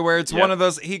category, where it's Yep. one of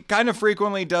those, he kind of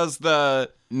frequently does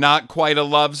the not quite a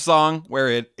love song,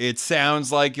 where it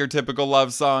sounds like your typical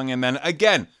love song, and then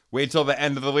again, wait till the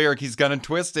end of the lyric, he's gonna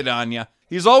twist it on you.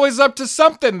 He's always up to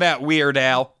something, that Weird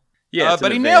Al. Yeah, it's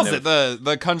but in he the nails vein it,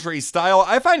 the country style.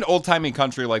 I find old-timey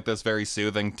country like this very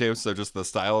soothing, too, so just the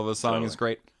style of the song is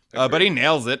great. But he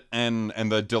nails it, and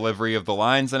the delivery of the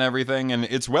lines and everything, and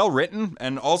it's well written,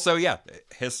 and also, yeah,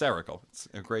 hysterical. It's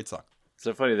a great song. It's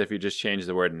so funny that if you just change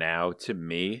the word now to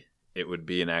me, it would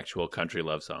be an actual country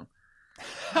love song.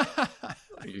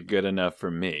 You're good enough for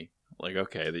me. Like,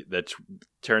 okay, that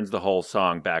turns the whole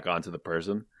song back onto the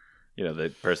person. You know, the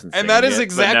person singing And that is it.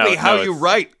 exactly No, how no, you it's-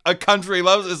 write a country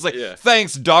love. It's like, Yeah.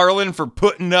 thanks, darling, for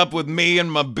putting up with me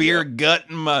and my beer gut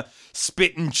and my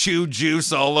spit and chew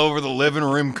juice all over the living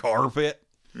room carpet.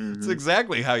 It's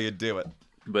exactly how you do it.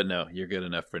 But no, you're good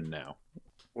enough for now.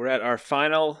 We're at our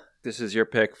final. This is your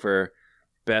pick for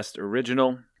best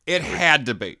original. It had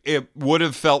to be. It would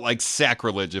have felt like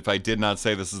sacrilege if I did not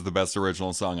say this is the best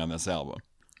original song on this album.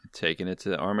 Taking it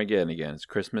to Armageddon again. It's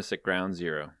Christmas at Ground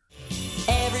Zero.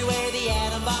 Everywhere the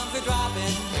atom bombs are dropping,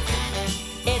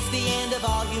 it's the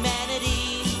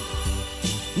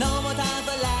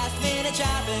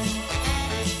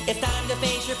It's time to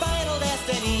face your final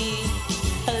destiny.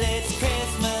 It's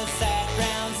Christmas at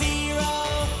Ground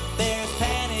Zero. There's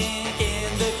panic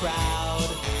in the crowd.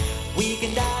 We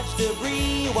can dodge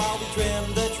debris while we trim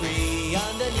the tree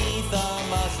underneath a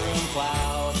mushroom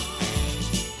cloud.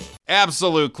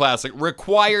 Absolute classic.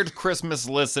 Required Christmas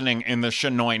listening in the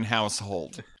Shanoin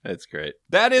household. That's great.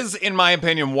 That is, in my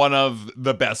opinion, one of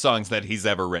the best songs that he's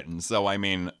ever written. So, I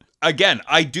mean, again,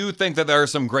 I do think that there are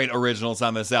some great originals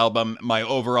on this album. My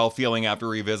overall feeling after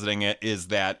revisiting it is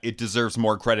that it deserves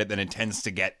more credit than it tends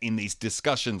to get in these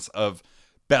discussions of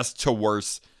best to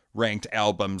worst ranked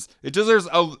albums. It deserves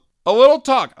a little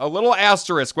talk, a little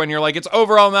asterisk when you're like, it's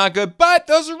overall not good, but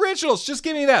those originals, just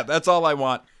give me that. That's all I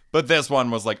want. But this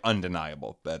one was like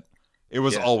undeniable that it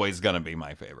was always going to be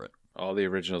my favorite. All the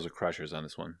originals are crushers on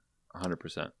this one.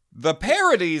 100%. The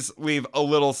parodies leave a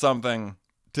little something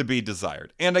to be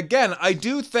desired. And again, I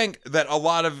do think that a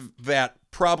lot of that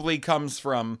probably comes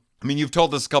from, I mean, you've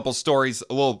told us a couple stories,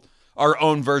 a little, our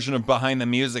own version of Behind the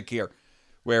Music here,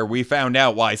 where we found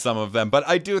out why some of them. But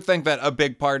I do think that a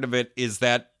big part of it is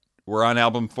that we're on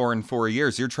album 4 in 4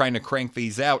 years. You're trying to crank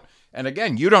these out. And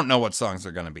again, you don't know what songs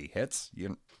are going to be hits.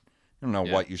 You don't know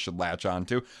what you should latch on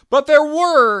to. But there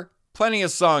were plenty of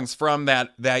songs from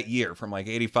that year, from like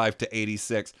 85 to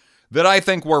 86, that I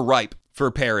think were ripe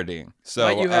for parodying. So,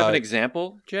 might you have an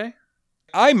example, Jay?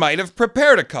 I might have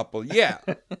prepared a couple, yeah.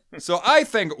 So I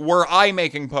think, were I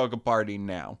making Polka Party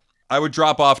now, I would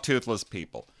drop off Toothless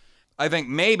People. I think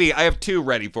maybe, I have two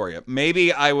ready for you.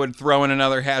 Maybe I would throw in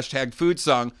another hashtag food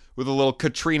song with a little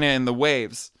Katrina in the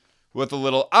Waves, with a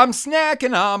little, I'm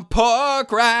snacking on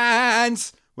pork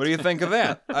rinds. What do you think of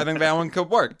that? I think that one could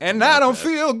work. And I don't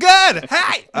feel good.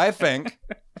 Hey! I think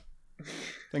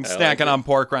snacking on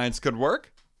pork rinds could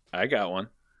work. I got one.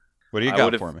 What do you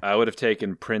got for me? I would have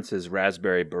taken Prince's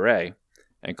Raspberry Beret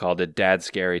and called it Dad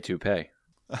Scary Toupee.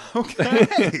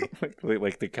 Okay.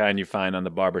 like the kind you find on the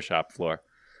barbershop floor.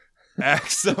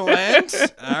 Excellent.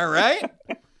 All right.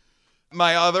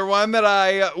 My other one that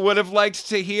I would have liked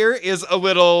to hear is a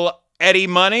little Eddie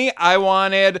Money. I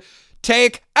wanted...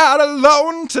 Take out a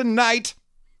loan tonight.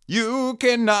 You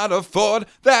cannot afford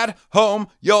that home.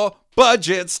 Your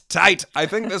budget's tight. I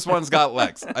think this one's got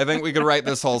legs. I think we could write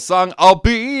this whole song. I'll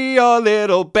be your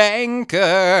little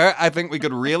banker. I think we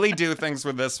could really do things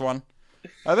with this one.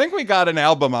 I think we got an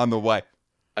album on the way.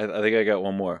 I think I got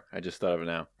one more. I just thought of it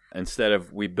now. Instead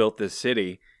of We Built This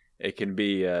City, it can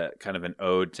be kind of an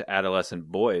ode to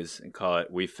adolescent boys and call it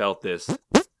We Felt This.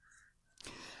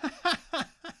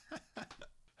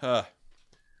 All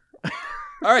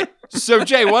right. So,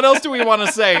 Jay, what else do we want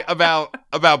to say about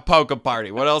Polka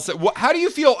Party? What else? How do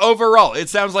you feel overall? It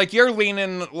sounds like you're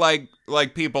leaning like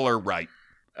people are right.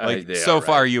 Like so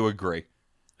far, you agree.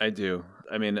 I do.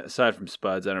 I mean, aside from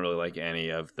Spuds, I don't really like any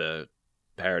of the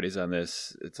parodies on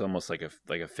this. It's almost like a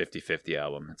 50-50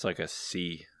 album. It's like a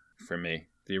C for me.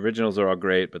 The originals are all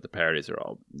great, but the parodies are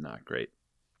all not great.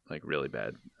 Like really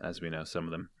bad, as we know, some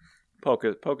of them.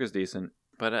 Polka's decent.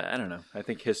 But I don't know. I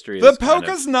think history is the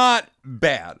polka's not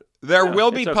bad. There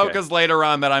will be polkas okay. later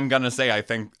on that I'm gonna say I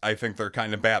think they're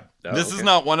kind of bad. This is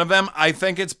not one of them. I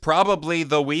think it's probably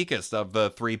the weakest of the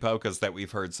 3 polkas that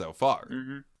we've heard so far.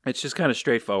 Mm-hmm. It's just kind of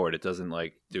straightforward. It doesn't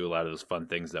like do a lot of those fun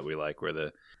things that we like,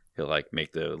 where he'll like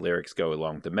make the lyrics go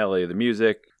along with the melody of the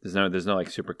music. There's no like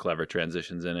super clever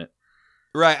transitions in it.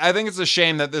 Right. I think it's a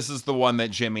shame that this is the one that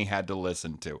Jimmy had to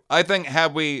listen to. I think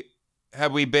had we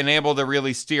been able to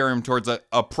really steer him towards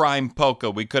a prime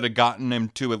polka, we could have gotten him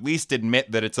to at least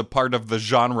admit that it's a part of the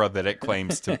genre that it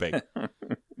claims to be.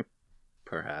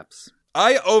 Perhaps.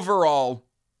 I overall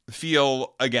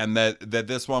feel, again, that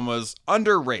this one was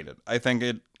underrated. I think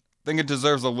it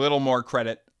deserves a little more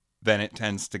credit than it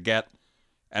tends to get.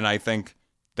 And I think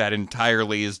that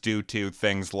entirely is due to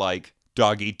things like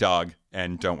Dog Eat Dog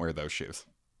and Don't Wear Those Shoes.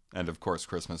 And, of course,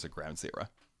 Christmas at Ground Zero.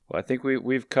 Well, I think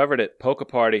we've covered it. Polka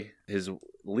Party, his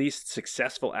least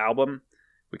successful album.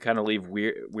 We kind of leave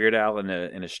Weird Al in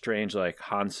a strange like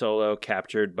Han Solo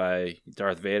captured by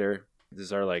Darth Vader. This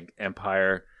is our like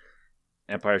Empire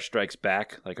Strikes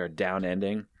Back, like our down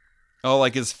ending. Oh,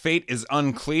 like his fate is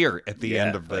unclear at the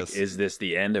end of this. Like, is this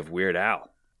the end of Weird Al?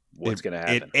 What's going to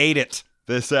happen? It ate it.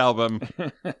 This album.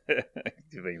 Do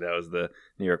you think that was the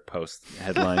New York Post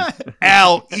headline?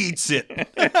 Al eats it.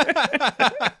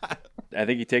 I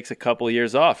think he takes a couple of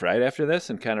years off, right, after this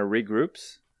and kind of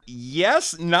regroups.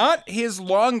 Yes, not his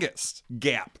longest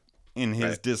gap in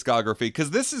his discography,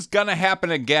 because this is going to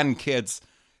happen again, kids.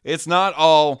 It's not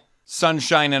all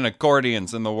sunshine and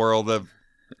accordions in the world of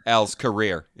Al's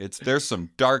career. There's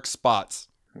some dark spots.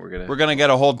 We're gonna get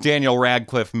a whole Daniel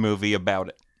Radcliffe movie about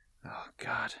it. Oh,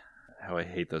 God. How I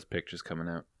hate those pictures coming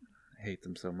out. hate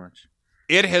them so much.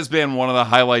 It has been one of the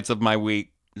highlights of my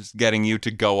week, just getting you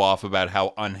to go off about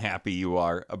how unhappy you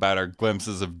are about our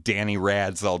glimpses of Danny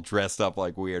Rads all dressed up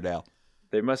like Weird Al.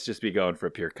 They must just be going for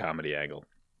a pure comedy angle,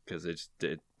 because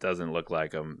it doesn't look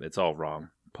like them. It's all wrong.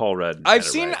 Paul Rudd. I've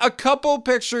seen a couple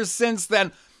pictures since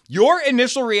then. Your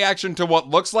initial reaction to what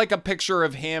looks like a picture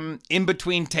of him in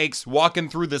between takes walking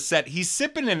through the set, he's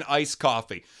sipping an iced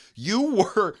coffee. You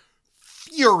were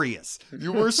furious.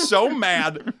 You were so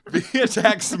mad via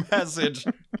text message.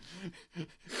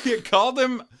 You called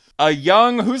him a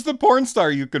young, who's the porn star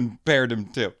you compared him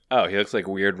to? Oh, he looks like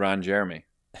weird Ron Jeremy.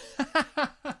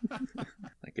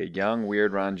 Like a young,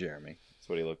 weird Ron Jeremy. That's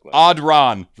what he looked like. Odd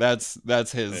Ron. That's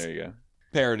his There you go.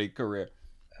 parody career.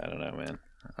 I don't know, man.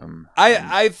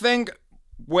 I think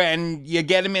when you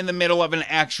get him in the middle of an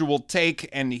actual take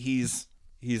and he's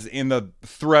in the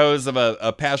throes of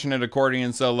a passionate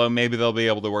accordion solo, maybe they'll be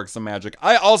able to work some magic.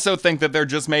 I also think that they're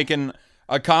just making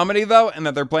a comedy, though, and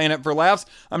that they're playing it for laughs.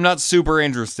 I'm not super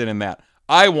interested in that.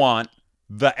 I want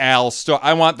the Al story.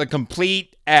 I want the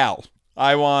complete Al.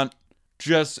 I want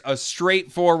just a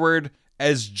straightforward,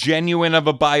 as genuine of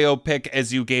a biopic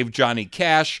as you gave Johnny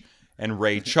Cash and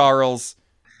Ray Charles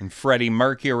and Freddie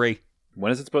Mercury.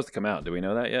 When is it supposed to come out? Do we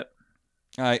know that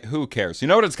yet? Who cares? You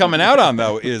know what it's coming out on,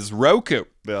 though, is Roku,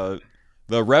 the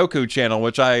Roku channel,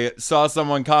 which I saw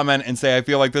someone comment and say, I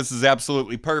feel like this is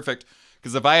absolutely perfect,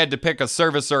 because if I had to pick a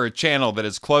service or a channel that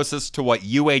is closest to what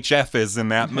UHF is in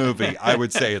that movie, I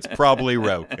would say it's probably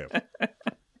Roku.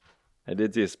 I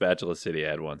did see a Spatula City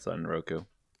ad once on Roku.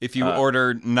 If you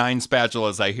order 9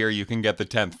 spatulas, I hear you can get the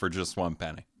 10th for just 1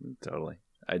 penny. Totally.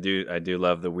 I do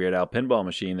love the Weird Al pinball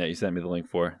machine that you sent me the link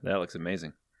for. That looks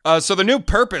amazing. So the new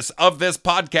purpose of this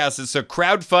podcast is to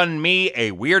crowdfund me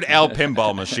a Weird Al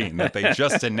pinball machine that they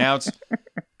just announced.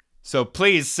 So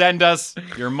please send us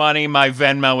your money. My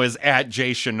Venmo is at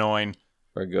jshanoin.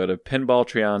 Or go to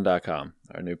pinballtreon.com,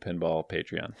 our new pinball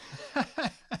Patreon.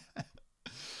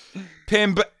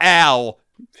 Pinball.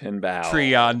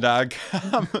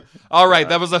 Treon.com. All right,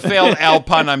 that was a failed Al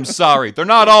pun. I'm sorry. They're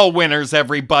not all winners,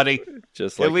 everybody.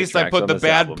 Just like at least I put the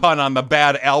bad album. pun on the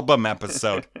bad album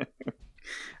episode.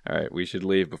 All right, we should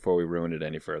leave before we ruin it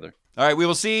any further. All right, we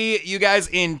will see you guys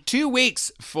in 2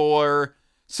 weeks for...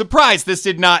 Surprise, this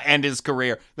did not end his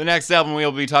career. The next album we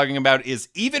will be talking about is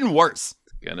even worse.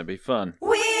 It's gonna be fun.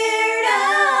 Weird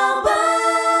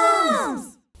Albums!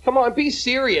 Come on, be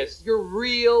serious. Your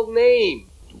real name.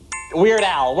 Weird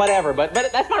Al, whatever, but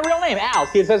that's my real name, Al.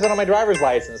 See, it says it on my driver's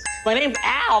license. My name's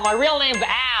Al. My real name's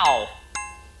Al.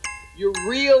 Your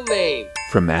real name.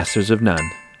 From Masters of None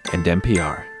and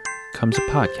NPR comes a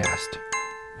podcast,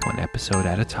 one episode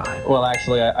at a time. Well,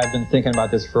 actually, I've been thinking about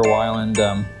this for a while, and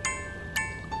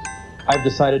I've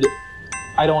decided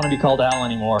I don't want to be called Al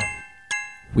anymore.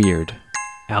 Weird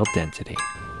Aldentity.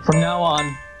 From now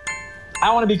on,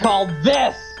 I want to be called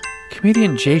this.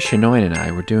 Comedian Jay Shanoin and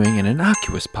I were doing an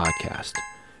innocuous podcast,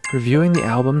 reviewing the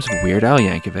albums of Weird Al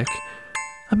Yankovic,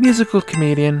 a musical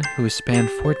comedian who has spanned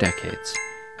 4 decades,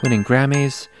 winning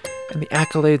Grammys and the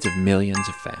accolades of millions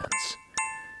of fans.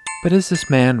 But is this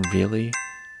man really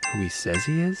who he says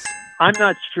he is? I'm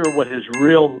not sure what his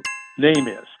real name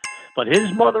is, but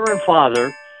his mother and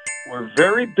father were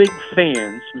very big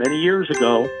fans many years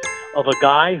ago of a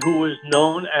guy who was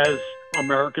known as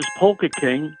America's Polka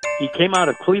King. He came out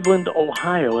of Cleveland,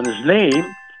 Ohio, and his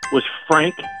name was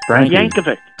Frank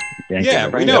Yankovic. Yeah,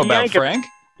 we know about Frank.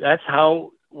 That's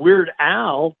how Weird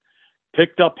Al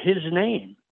picked up his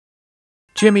name.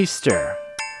 Jimmy Sturr,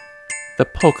 the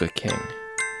Polka King,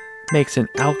 makes an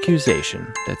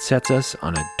accusation that sets us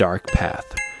on a dark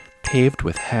path, paved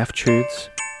with half-truths,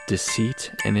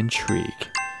 deceit, and intrigue,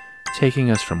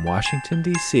 taking us from Washington,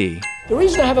 D.C. The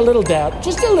reason I have a little doubt,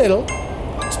 just a little,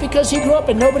 is because he grew up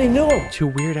and nobody knew him. to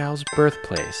Weird Al's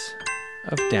birthplace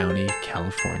of Downey,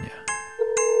 California.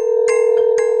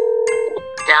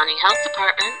 Downey Health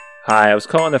Department. Hi, I was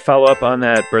calling to follow up on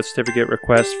that birth certificate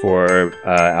request for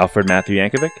Alfred Matthew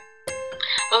Yankovic.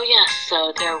 Oh yes,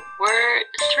 so there were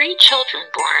 3 children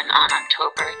born on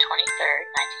October 23rd,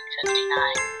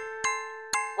 1959.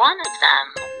 One of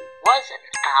them was an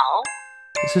owl.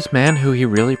 Is this man who he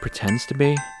really pretends to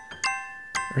be?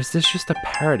 Or is this just a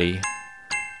parody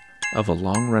of a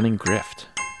long-running grift?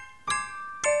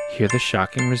 Hear the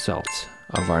shocking results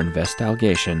of our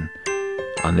investigation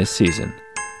on this season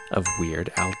of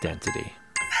Weird Aldentity.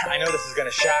 I know this is going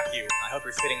to shock you. I hope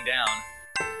you're sitting down.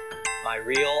 My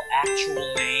real,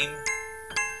 actual name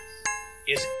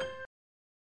is